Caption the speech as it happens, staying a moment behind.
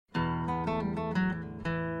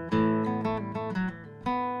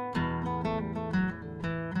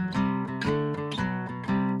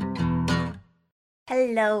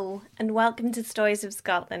Hello, and welcome to Stories of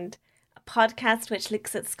Scotland, a podcast which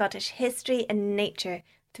looks at Scottish history and nature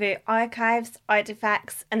through archives,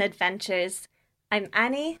 artefacts, and adventures. I'm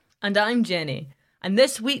Annie. And I'm Jenny. And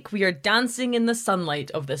this week we are dancing in the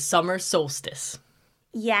sunlight of the summer solstice.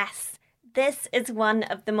 Yes, this is one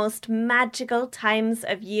of the most magical times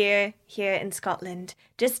of year here in Scotland.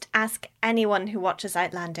 Just ask anyone who watches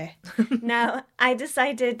Outlander. Now, I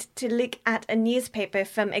decided to look at a newspaper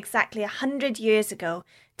from exactly 100 years ago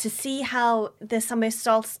to see how the summer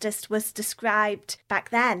solstice was described back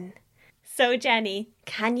then. So, Jenny,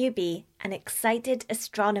 can you be an excited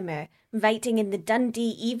astronomer writing in the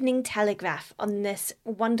Dundee Evening Telegraph on this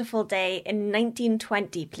wonderful day in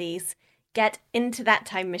 1920, please? Get into that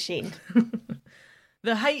time machine.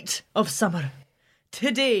 The height of summer.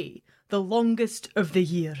 Today, the longest of the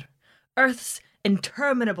year. Earth's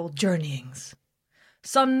interminable journeyings.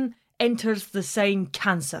 Sun enters the sign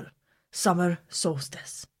Cancer. Summer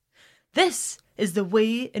solstice. This is the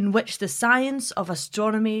way in which the science of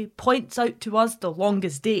astronomy points out to us the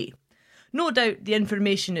longest day. No doubt the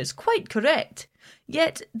information is quite correct,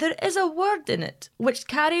 yet there is a word in it which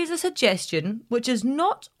carries a suggestion which is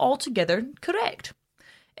not altogether correct.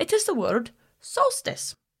 It is the word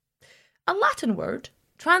solstice, a Latin word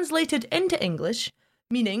translated into English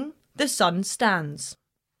meaning the sun stands.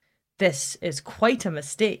 This is quite a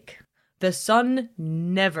mistake. The sun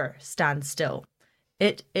never stands still.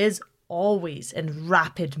 It is always in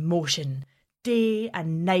rapid motion. Day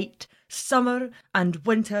and night, summer and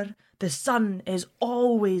winter, the sun is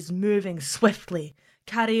always moving swiftly,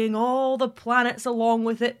 carrying all the planets along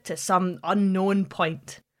with it to some unknown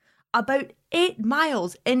point. About 8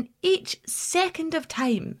 miles in each second of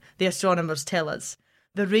time, the astronomers tell us,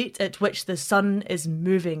 the rate at which the sun is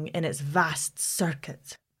moving in its vast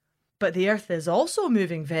circuit. But the Earth is also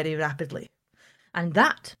moving very rapidly. And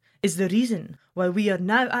that is the reason why we are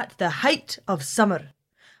now at the height of summer,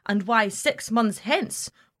 and why 6 months hence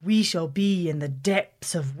we shall be in the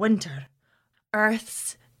depths of winter.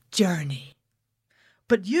 Earth's journey.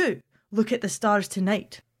 But you look at the stars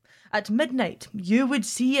tonight. At midnight, you would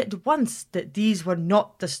see at once that these were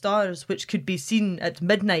not the stars which could be seen at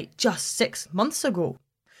midnight just 6 months ago.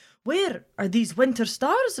 Where are these winter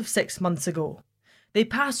stars of 6 months ago? They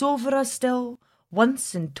pass over us still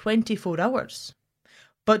once in 24 hours.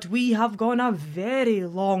 But we have gone a very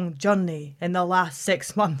long journey in the last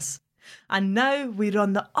 6 months, and now we're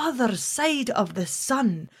on the other side of the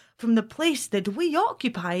sun from the place that we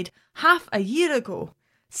occupied half a year ago.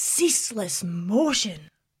 Ceaseless motion.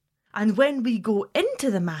 And when we go into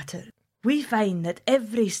the matter, we find that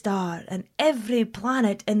every star and every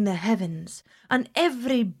planet in the heavens and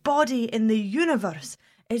every body in the universe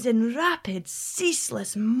is in rapid,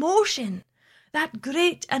 ceaseless motion. That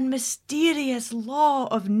great and mysterious law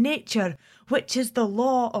of nature, which is the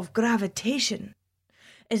law of gravitation,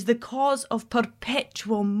 is the cause of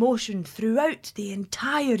perpetual motion throughout the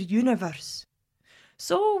entire universe.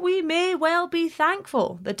 So we may well be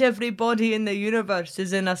thankful that every body in the universe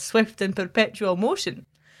is in a swift and perpetual motion,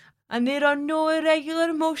 and there are no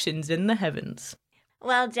irregular motions in the heavens.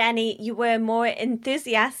 Well, Jenny, you were a more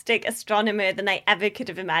enthusiastic astronomer than I ever could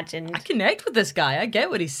have imagined. I connect with this guy. I get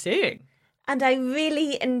what he's saying. And I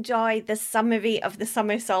really enjoy the summary of the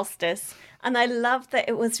summer solstice. And I love that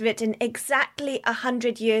it was written exactly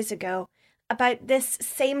 100 years ago, about this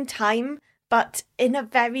same time, but in a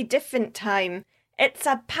very different time. It's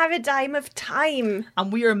a paradigm of time.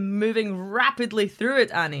 And we are moving rapidly through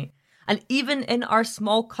it, Annie. And even in our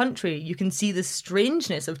small country, you can see the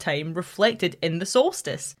strangeness of time reflected in the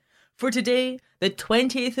solstice. For today, the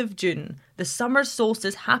 20th of June, the summer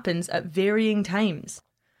solstice happens at varying times.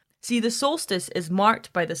 See, the solstice is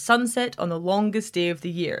marked by the sunset on the longest day of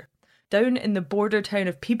the year. Down in the border town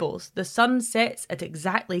of Peebles, the sun sets at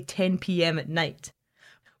exactly 10 p.m. at night.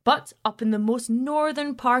 But up in the most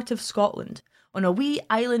northern part of Scotland, on a wee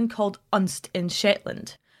island called Unst in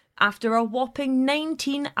Shetland, after a whopping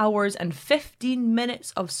 19 hours and 15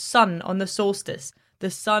 minutes of sun on the solstice,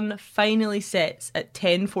 the sun finally sets at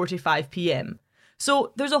 10:45 p.m.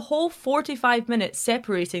 So there's a whole 45 minutes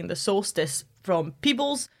separating the solstice from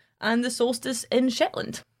Peebles and the solstice in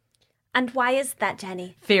Shetland. And why is that,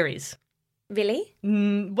 Jenny? Fairies. Really?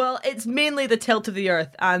 Well, it's mainly the tilt of the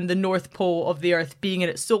Earth and the North Pole of the Earth being at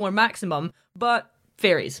its solar maximum, but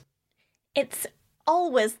fairies. It's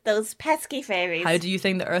always those pesky fairies. How do you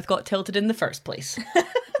think the Earth got tilted in the first place?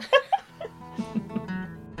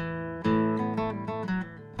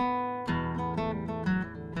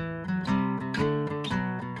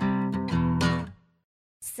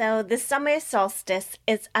 So the summer solstice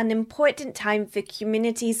is an important time for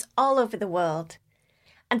communities all over the world.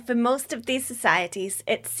 And for most of these societies,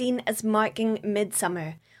 it's seen as marking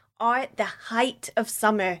midsummer, or the height of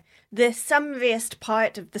summer, the summeriest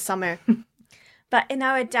part of the summer. But in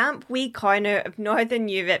our damp wee corner of Northern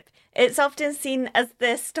Europe, it's often seen as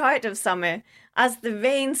the start of summer, as the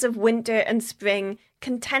rains of winter and spring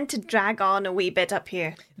can tend to drag on a wee bit up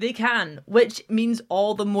here. They can, which means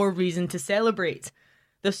all the more reason to celebrate.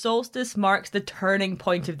 The solstice marks the turning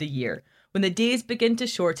point of the year, when the days begin to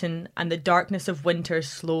shorten and the darkness of winter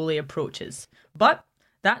slowly approaches. But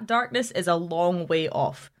that darkness is a long way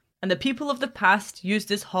off, and the people of the past used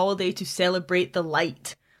this holiday to celebrate the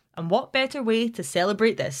light. And what better way to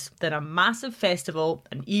celebrate this than a massive festival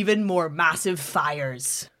and even more massive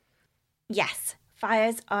fires? Yes,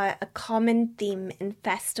 fires are a common theme in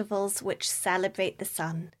festivals which celebrate the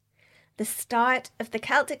sun. The start of the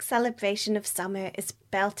Celtic celebration of summer is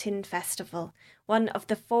Beltane Festival, one of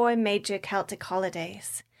the 4 major Celtic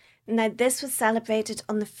holidays. Now, this was celebrated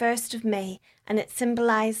on the 1st of May, and it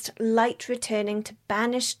symbolised light returning to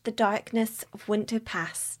banish the darkness of winter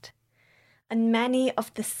past. And many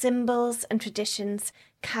of the symbols and traditions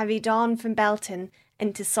carried on from Beltane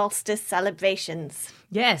into solstice celebrations.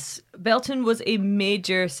 Yes, Beltane was a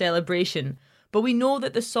major celebration, but we know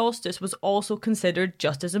that the solstice was also considered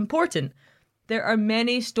just as important. There are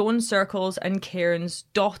many stone circles and cairns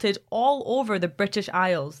dotted all over the British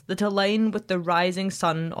Isles that align with the rising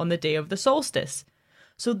sun on the day of the solstice.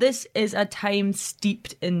 So this is a time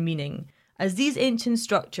steeped in meaning, as these ancient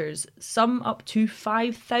structures, some up to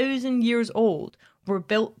 5,000 years old, were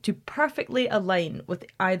built to perfectly align with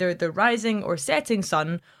either the rising or setting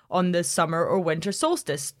sun on the summer or winter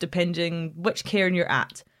solstice, depending which cairn you're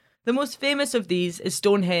at. The most famous of these is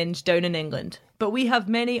Stonehenge down in England, but we have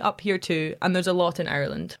many up here too, and there's a lot in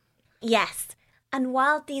Ireland. Yes, and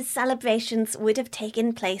while these celebrations would have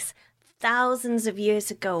taken place thousands of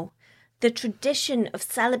years ago, the tradition of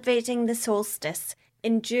celebrating the solstice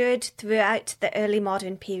endured throughout the early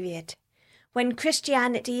modern period. When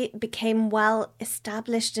Christianity became well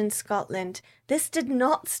established in Scotland, this did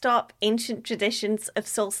not stop ancient traditions of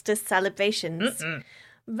solstice celebrations.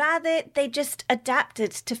 Rather, they just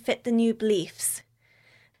adapted to fit the new beliefs.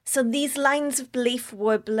 So these lines of belief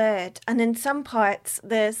were blurred, and in some parts,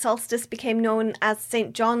 the solstice became known as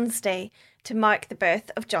St. John's Day to mark the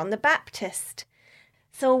birth of John the Baptist.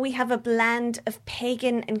 So we have a blend of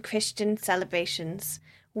pagan and Christian celebrations,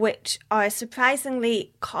 which are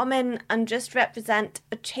surprisingly common and just represent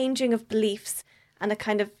a changing of beliefs and a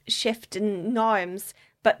kind of shift in norms,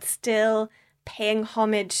 but still paying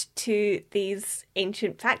homage to these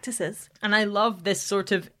ancient practices. And I love this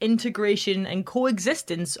sort of integration and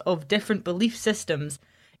coexistence of different belief systems,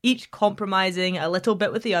 each compromising a little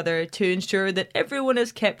bit with the other to ensure that everyone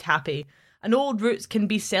is kept happy, and old roots can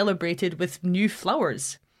be celebrated with new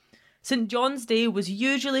flowers. St. John's Day was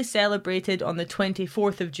usually celebrated on the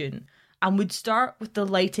 24th of June and would start with the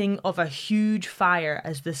lighting of a huge fire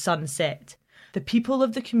as the sun set. The people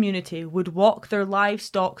of the community would walk their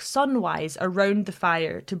livestock sunwise around the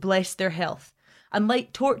fire to bless their health, and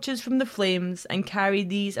light torches from the flames and carry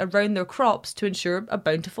these around their crops to ensure a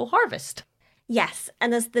bountiful harvest. Yes,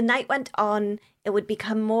 and as the night went on, it would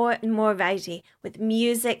become more and more rowdy with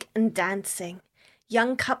music and dancing.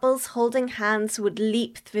 Young couples holding hands would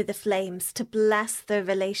leap through the flames to bless their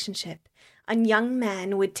relationship, and young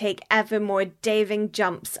men would take ever more daring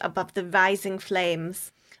jumps above the rising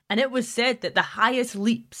flames. And it was said that the highest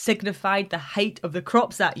leap signified the height of the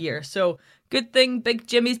crops that year, so good thing Big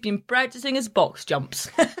Jimmy's been practicing his box jumps.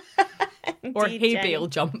 Or hay bale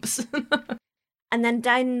jumps. And then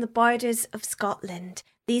down in the borders of Scotland,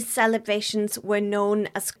 these celebrations were known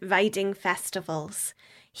as riding festivals.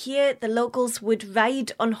 Here, the locals would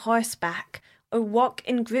ride on horseback or walk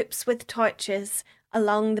in groups with torches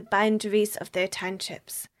along the boundaries of their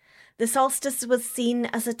townships. The solstice was seen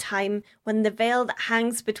as a time when the veil that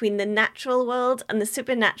hangs between the natural world and the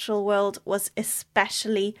supernatural world was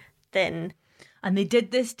especially thin. And they did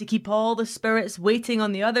this to keep all the spirits waiting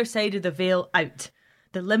on the other side of the veil out.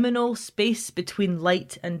 The liminal space between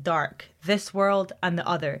light and dark, this world and the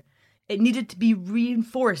other. It needed to be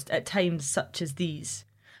reinforced at times such as these.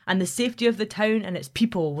 And the safety of the town and its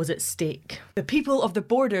people was at stake. The people of the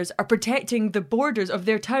borders are protecting the borders of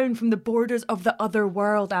their town from the borders of the other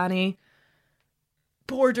world, Annie.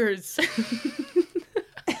 Borders.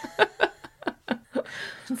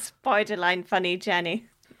 It's borderline funny, Jenny.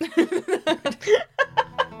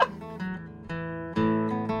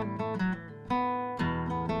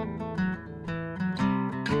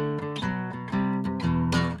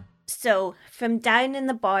 So, from down in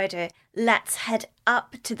the border, let's head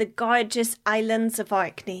up to the gorgeous islands of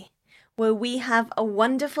Orkney, where we have a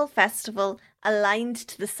wonderful festival aligned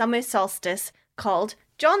to the summer solstice called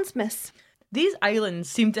Johnsmas. These islands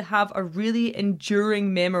seem to have a really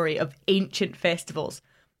enduring memory of ancient festivals.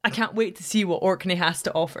 I can't wait to see what Orkney has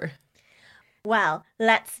to offer. Well,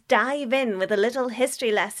 let's dive in with a little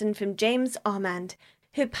history lesson from James Ormond,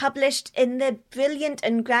 who published in the brilliant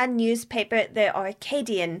and grand newspaper The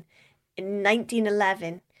Orcadian in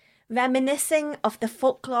 1911, reminiscing of the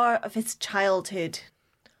folklore of his childhood.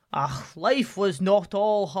 Life was not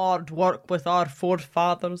all hard work with our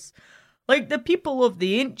forefathers. Like the people of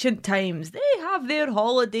the ancient times, they have their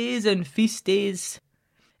holidays and feast days.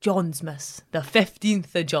 Johnsmas, the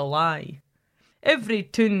 15th of July. Every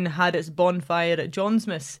town had its bonfire at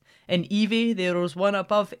Johnsmas. In Evie there was one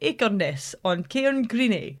above Acreness on Cairn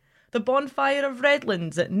Greenie, the bonfire of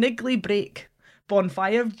Redlands at Nigley Brake,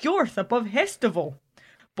 bonfire of Yorth above Hestival,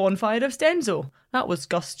 bonfire of Stenzo, that was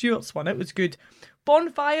Gus Stewart's one, it was good,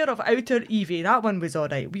 bonfire of Outer Evie, that one was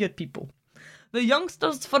alright, weird people. The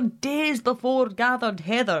youngsters for days before gathered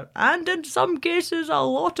heather, and in some cases a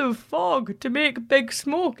lot of fog to make big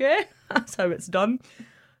smoke, eh? That's how it's done.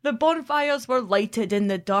 The bonfires were lighted in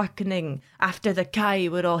the darkening after the kye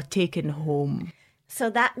were all taken home. So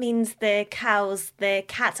that means the cows, the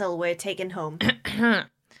cattle, were taken home.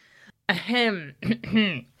 Ahem.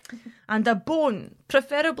 And a bone,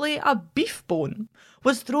 preferably a beef bone,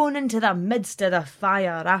 was thrown into the midst of the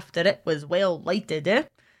fire after it was well lighted, eh?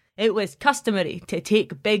 It was customary to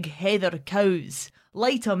take big heather cows,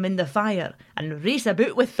 light them in the fire, and race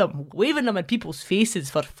about with them, waving them in people's faces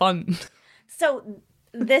for fun. So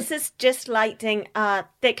this is just lighting a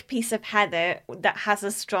thick piece of heather that has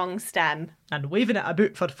a strong stem. And waving it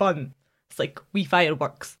about for fun. It's like wee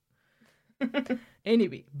fireworks.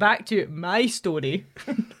 Anyway, back to my story.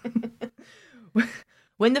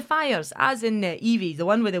 When the fires, as in Evie, the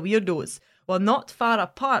one with the weirdos, were not far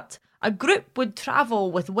apart, a group would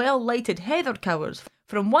travel with well-lighted heather cowers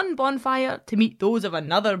from one bonfire to meet those of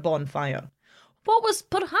another bonfire. What was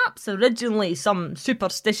perhaps originally some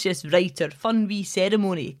superstitious rite or fun wee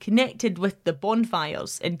ceremony connected with the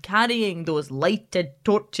bonfires and carrying those lighted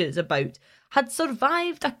torches about had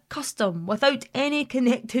survived a custom without any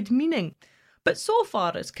connected meaning. But so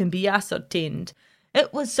far as can be ascertained,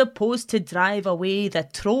 it was supposed to drive away the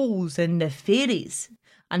trolls and the fairies,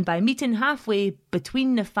 and by meeting halfway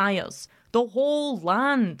between the fires, the whole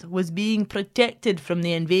land was being protected from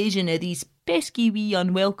the invasion of these pesky wee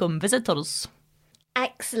unwelcome visitors.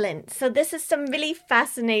 Excellent. So this is some really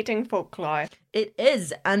fascinating folklore. It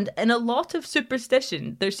is, and in a lot of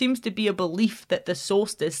superstition, there seems to be a belief that the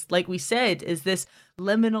solstice, like we said, is this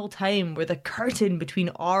liminal time where the curtain between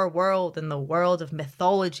our world and the world of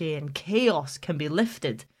mythology and chaos can be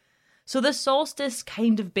lifted. So the solstice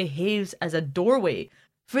kind of behaves as a doorway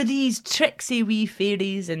for these tricksy wee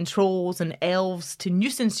fairies and trolls and elves to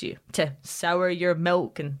nuisance you, to sour your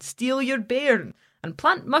milk and steal your bairn and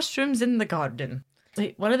plant mushrooms in the garden.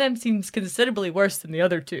 Like, one of them seems considerably worse than the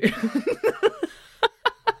other two.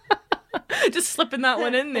 Just slipping that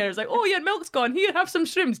one in there. It's like, oh, your milk's gone. Here, have some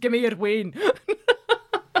shrooms. Give me your Wayne.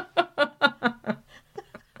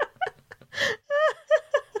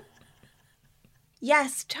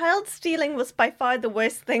 Yes, child stealing was by far the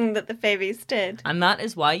worst thing that the fairies did. And that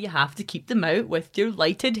is why you have to keep them out with your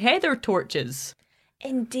lighted heather torches.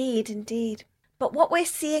 Indeed, indeed. But what we're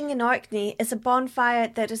seeing in Orkney is a bonfire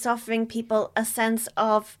that is offering people a sense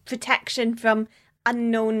of protection from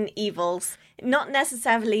unknown evils, not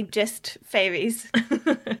necessarily just fairies.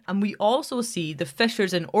 And we also see the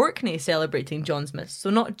fishers in Orkney celebrating Johnsmas, so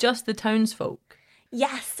not just the townsfolk.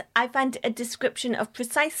 Yes, I found a description of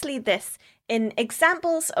precisely this in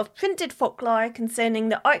Examples of Printed Folklore Concerning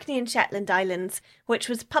the Orkney and Shetland Islands, which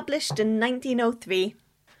was published in 1903.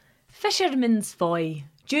 Fisherman's Foy,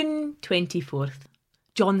 June 24th.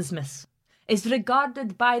 Johnsmas is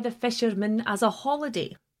regarded by the fishermen as a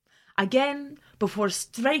holiday. Again, before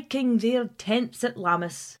striking their tents at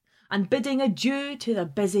Lammas and bidding adieu to the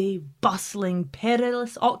busy, bustling,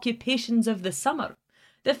 perilous occupations of the summer,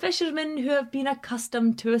 the fishermen who have been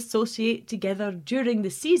accustomed to associate together during the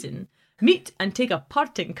season meet and take a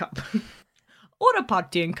parting cup. Or a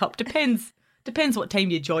partying cup, depends what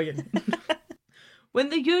time you join. When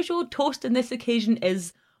the usual toast on this occasion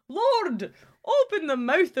is, Lord, open the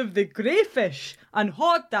mouth of the greyfish and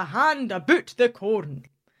hold the hand about the corn.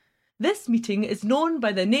 This meeting is known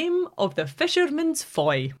by the name of the Fisherman's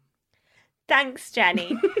Foy. Thanks,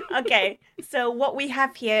 Jenny. Okay, so what we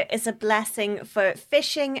have here is a blessing for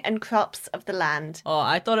fishing and crops of the land. Oh,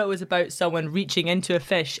 I thought it was about someone reaching into a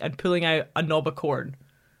fish and pulling out a knob of corn.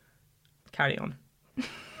 carry on.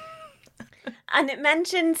 And it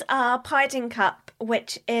mentions a parting cup,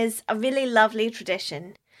 which is a really lovely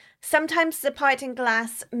tradition. Sometimes the parting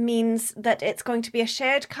glass means that it's going to be a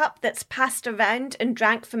shared cup that's passed around and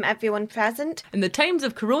drank from everyone present. In the times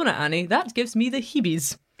of Corona, Annie, that gives me the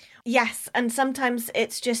heebies. Yes, and sometimes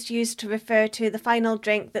it's just used to refer to the final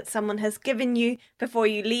drink that someone has given you before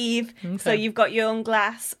you leave. Okay. So you've got your own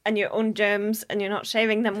glass and your own germs and you're not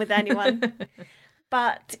sharing them with anyone.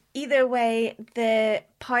 But either way, the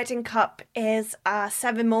parting cup is a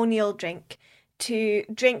ceremonial drink to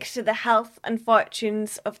drink to the health and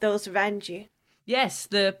fortunes of those around you. Yes,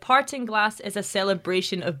 the parting glass is a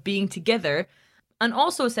celebration of being together and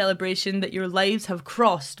also a celebration that your lives have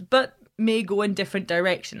crossed but may go in different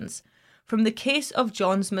directions. From the case of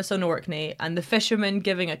Johnsmas on Orkney and the fishermen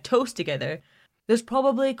giving a toast together, there's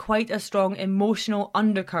probably quite a strong emotional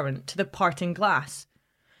undercurrent to the parting glass.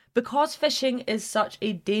 Because fishing is such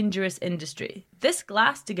a dangerous industry, this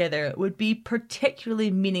glass together would be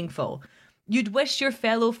particularly meaningful. You'd wish your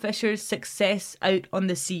fellow fishers success out on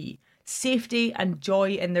the sea, safety and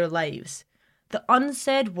joy in their lives. The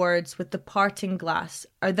unsaid words with the parting glass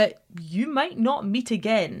are that you might not meet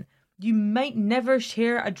again. You might never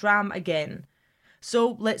share a dram again.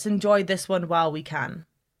 So let's enjoy this one while we can.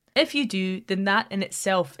 If you do, then that in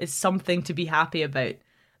itself is something to be happy about.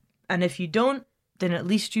 And if you don't, then at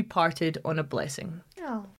least you parted on a blessing.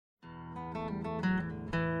 Oh.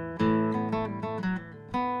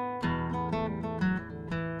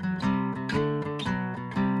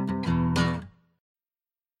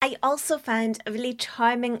 I also found a really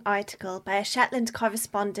charming article by a Shetland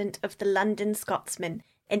correspondent of the London Scotsman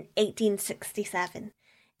in 1867.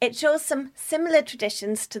 It shows some similar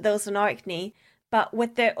traditions to those in Orkney, but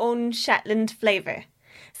with their own Shetland flavour.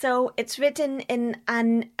 So it's written in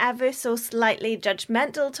an ever so slightly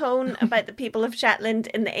judgmental tone about the people of Shetland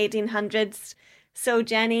in the 1800s. So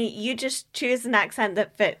Jenny, you just choose an accent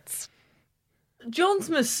that fits.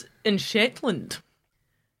 Johnsmas in Shetland.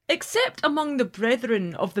 Except among the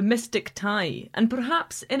brethren of the mystic tie, and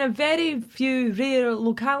perhaps in a very few rare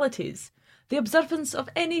localities, the observance of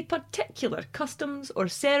any particular customs or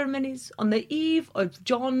ceremonies on the eve of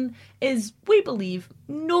John is, we believe,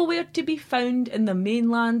 nowhere to be found in the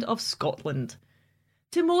mainland of Scotland.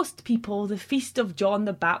 To most people, the feast of John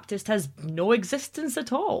the Baptist has no existence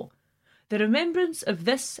at all. The remembrance of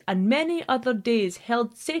this and many other days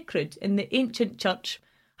held sacred in the ancient church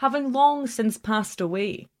having long since passed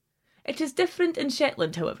away. It is different in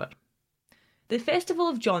Shetland, however. The festival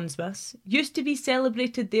of Johnsmas used to be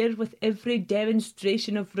celebrated there with every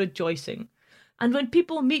demonstration of rejoicing, and when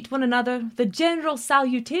people meet one another, the general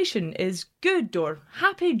salutation is "Good" or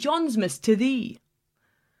 "Happy Johnsmas to thee."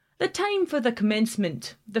 The time for the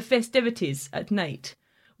commencement, the festivities at night,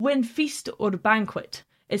 when feast or banquet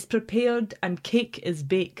is prepared and cake is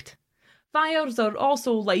baked. Fires are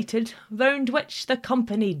also lighted, round which the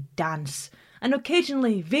company dance, and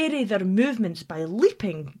occasionally vary their movements by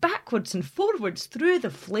leaping backwards and forwards through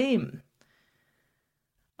the flame.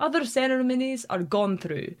 Other ceremonies are gone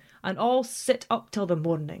through, and all sit up till the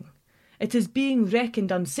morning. It is being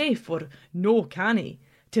reckoned unsafe, or no canny,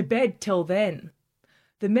 to bed till then.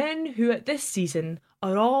 The men who at this season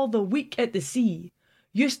are all the week at the sea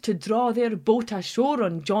used to draw their boat ashore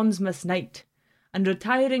on Johnsmas night, and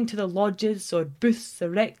retiring to the lodges or booths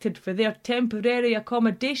erected for their temporary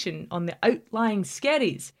accommodation on the outlying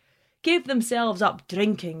skerries, gave themselves up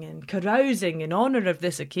drinking and carousing in honour of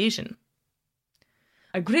this occasion.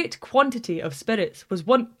 A great quantity of spirits was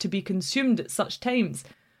wont to be consumed at such times,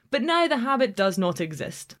 but now the habit does not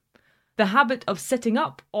exist. The habit of sitting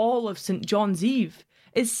up all of St. John's Eve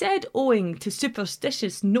is said owing to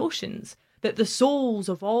superstitious notions that the souls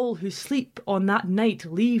of all who sleep on that night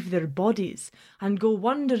leave their bodies and go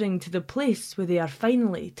wandering to the place where they are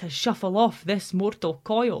finally to shuffle off this mortal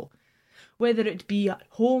coil, whether it be at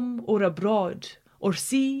home or abroad, or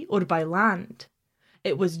sea or by land.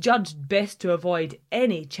 It was judged best to avoid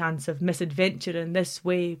any chance of misadventure in this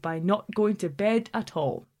way by not going to bed at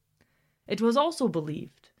all. It was also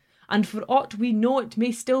believed, and for aught we know it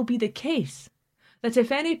may still be the case, that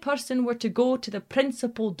if any person were to go to the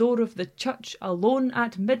principal door of the church alone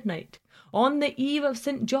at midnight, on the eve of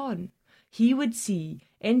St. John, he would see,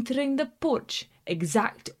 entering the porch,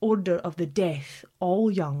 exact order of the death,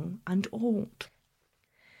 all young and old.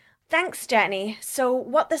 Thanks, Jenny. So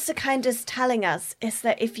what this account is telling us is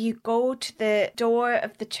that if you go to the door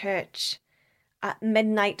of the church at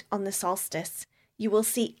midnight on the solstice, you will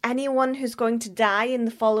see anyone who's going to die in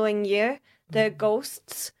the following year, their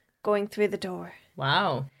ghosts, going through the door.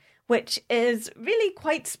 Wow. Which is really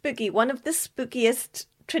quite spooky. One of the spookiest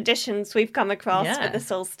traditions we've come across for the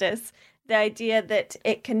solstice. the idea that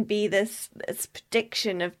it can be this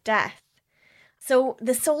prediction of death. So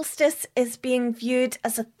the solstice is being viewed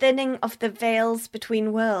as a thinning of the veils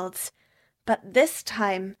between worlds, but this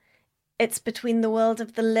time it's between the world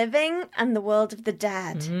of the living and the world of the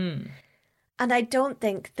dead. And I don't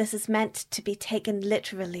think this is meant to be taken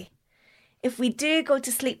literally. If we do go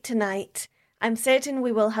to sleep tonight, I'm certain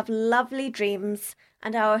we will have lovely dreams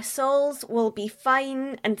and our souls will be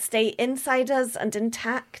fine and stay inside us and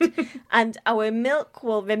intact, and our milk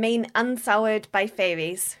will remain unsoured by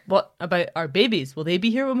fairies. What about our babies? Will they be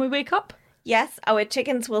here when we wake up? Yes, our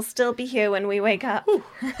chickens will still be here when we wake up.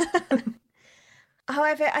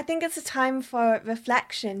 However, I think it's a time for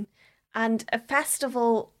reflection and a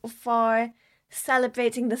festival for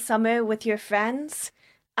celebrating the summer with your friends,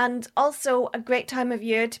 and also a great time of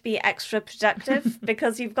year to be extra productive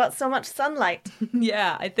because you've got so much sunlight.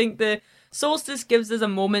 Yeah, I think the solstice gives us a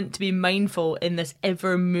moment to be mindful in this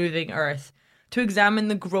ever-moving earth, to examine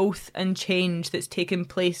the growth and change that's taken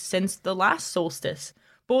place since the last solstice,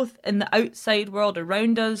 both in the outside world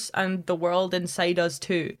around us and the world inside us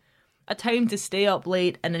too. A time to stay up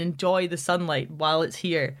late and enjoy the sunlight while it's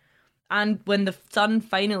here. And when the sun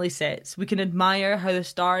finally sets, we can admire how the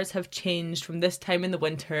stars have changed from this time in the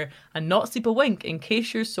winter and not sleep a wink in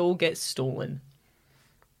case your soul gets stolen.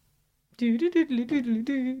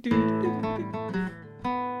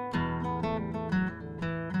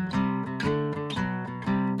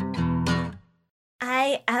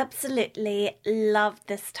 I absolutely love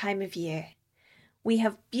this time of year. We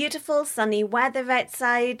have beautiful sunny weather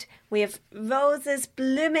outside, we have roses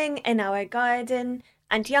blooming in our garden,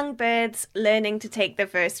 and young birds learning to take their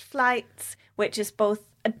first flights, which is both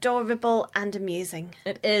adorable and amusing.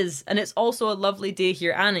 It is, and it's also a lovely day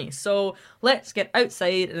here, Annie, so let's get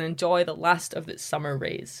outside and enjoy the last of its summer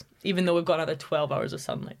rays, even though we've got another 12 hours of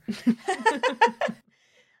sunlight.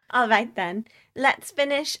 All right then, let's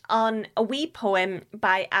finish on a wee poem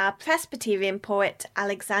by a Presbyterian poet,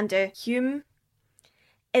 Alexander Hume.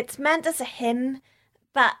 It's meant as a hymn,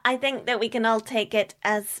 but I think that we can all take it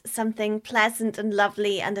as something pleasant and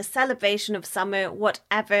lovely and a celebration of summer,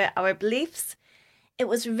 whatever our beliefs. It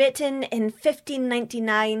was written in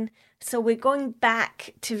 1599, so we're going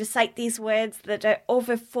back to recite these words that are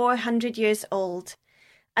over 400 years old.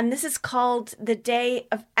 And this is called the Day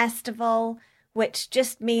of Estival, which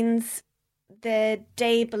just means the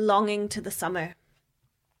day belonging to the summer.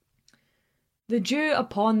 The dew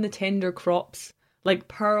upon the tender crops, like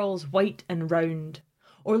pearls white and round,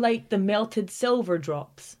 or like the melted silver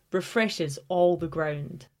drops, refreshes all the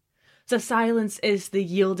ground. The silence is the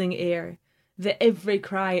yielding air, the every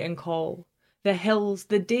cry and call, the hills,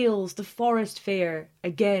 the dales, the forest fair,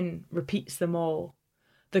 again repeats them all.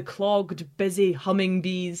 The clogged, busy humming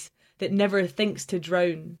bees, that never thinks to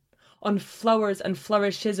drown, on flowers and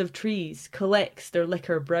flourishes of trees, collects their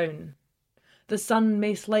liquor brown. The sun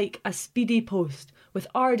makes like a speedy post, with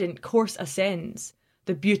ardent course ascends,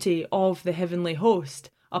 the beauty of the heavenly host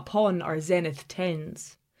upon our zenith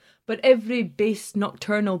tends. But every base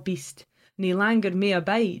nocturnal beast nae langer may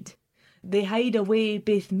abide, they hide away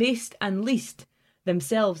baith maist and least,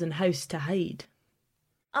 themselves in house to hide.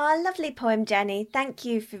 Ah, lovely poem, Jenny. Thank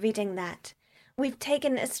you for reading that. We've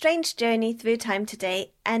taken a strange journey through time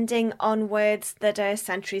today, ending on words that are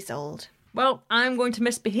centuries old. Well, I'm going to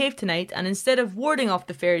misbehave tonight, and instead of warding off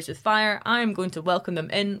the fairies with fire, I'm going to welcome them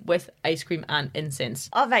in with ice cream and incense.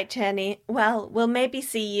 All right, Jenny. Well, we'll maybe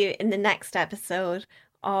see you in the next episode,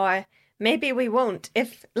 or maybe we won't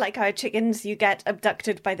if, like our chickens, you get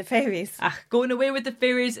abducted by the fairies. Going away with the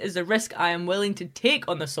fairies is a risk I am willing to take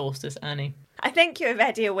on the solstice, Annie. I think you're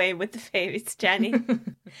already away with the fairies, Jenny.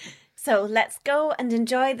 So let's go and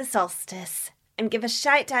enjoy the solstice. And give a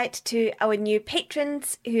shout out to our new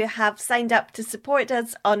patrons who have signed up to support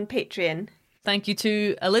us on Patreon. Thank you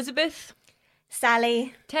to Elizabeth,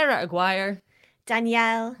 Sally, Tara Aguirre,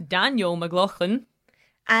 Danielle, Daniel McLaughlin,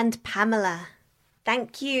 and Pamela.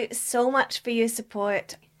 Thank you so much for your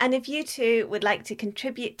support. And if you too would like to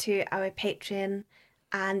contribute to our Patreon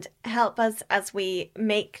and help us as we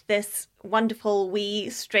make this wonderful, wee,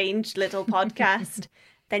 strange little podcast,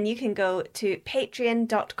 then you can go to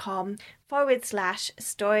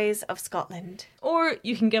patreon.com/Stories of Scotland. Or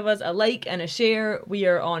you can give us a like and a share. We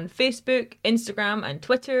are on Facebook, Instagram and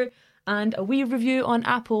Twitter, and a wee review on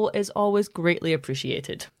Apple is always greatly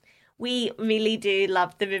appreciated. We really do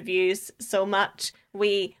love the reviews so much.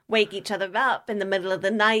 We wake each other up in the middle of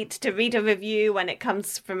the night to read a review when it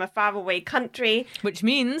comes from a faraway country. Which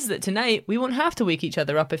means that tonight we won't have to wake each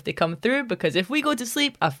other up if they come through, because if we go to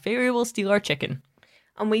sleep, a fairy will steal our chicken.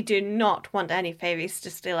 And we do not want any fairies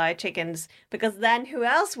to steal our chickens, because then who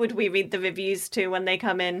else would we read the reviews to when they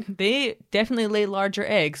come in? They definitely lay larger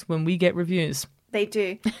eggs when we get reviews. They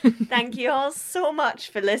do. Thank you all so much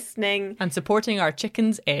for listening. And supporting our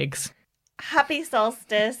chickens' eggs. Happy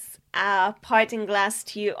solstice. Parting glass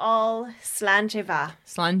to you all. Slán Jivá.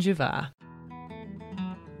 Slán Jivá.